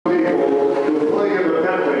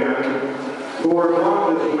are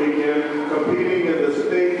not this weekend competing in the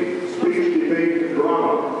state speech debate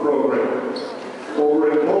drama program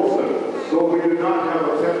over in Tulsa, so we do not have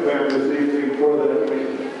a pep band this evening for that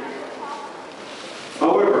meeting.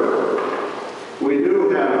 However, we do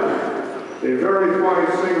have a very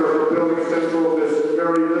fine singer from Billings Central, Miss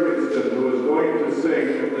Boswell-Livingston, who is going to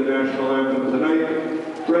sing the national anthem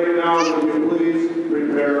tonight. Right now, will you please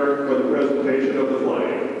prepare for the presentation of the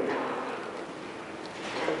flag.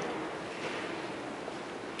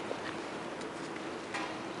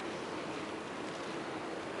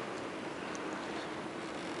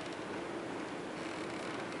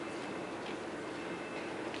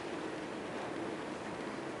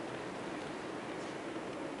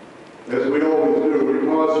 As we always do, we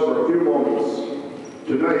pause for a few moments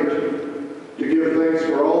tonight to give thanks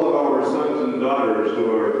for all of our sons and daughters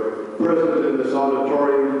who are present in this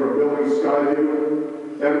auditorium from Billings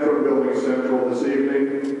Skyview and from Billings Central this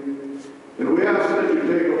evening. And we ask that you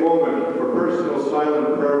take a moment for personal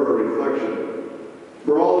silent prayer or reflection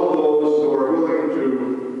for all of those who are willing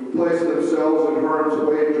to place themselves in harm's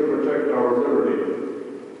way to protect our liberty,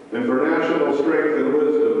 and for national strength and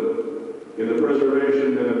wisdom in the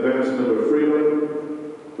preservation and advancement of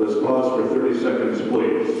freedom. Let's pause for 30 seconds,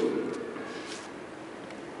 please.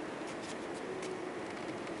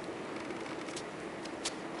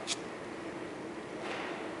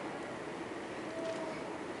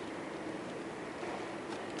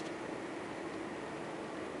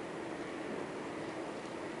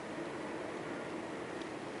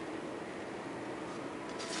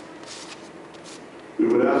 We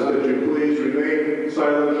would ask that you please remain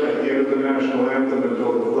silent at the end of the national anthem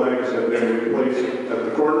until the flags have been replaced at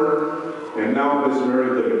the corner. And now, Ms.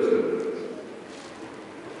 Livingston.